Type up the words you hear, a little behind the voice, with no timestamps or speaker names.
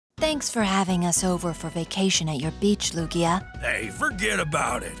Thanks for having us over for vacation at your beach, Lugia. Hey, forget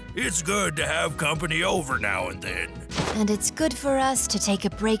about it. It's good to have company over now and then. And it's good for us to take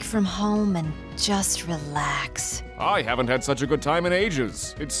a break from home and just relax. I haven't had such a good time in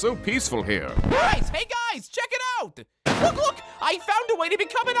ages. It's so peaceful here. Guys, hey guys, check it out! Look, I found a way to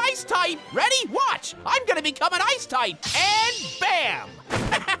become an ice type. Ready? Watch, I'm gonna become an ice type, and bam!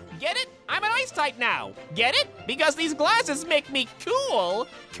 Get it? I'm an ice type now. Get it? Because these glasses make me cool.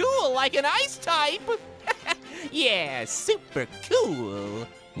 Cool like an ice type. Yeah, super cool.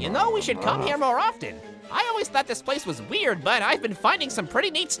 You know, we should come here more often. I always thought this place was weird, but I've been finding some pretty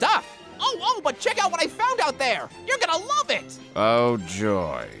neat stuff. Oh, but check out what I found out there. You're gonna love it. Oh,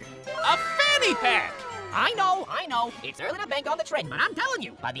 joy. A fanny pack. I know. It's early to bank on the trend, but I'm telling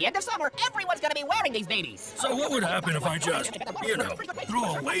you, by the end of summer, everyone's gonna be wearing these babies. So what would happen if I just, threw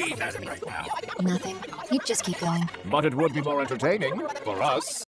a wave at him right now? Nothing. You just keep going. But it would be more entertaining for us.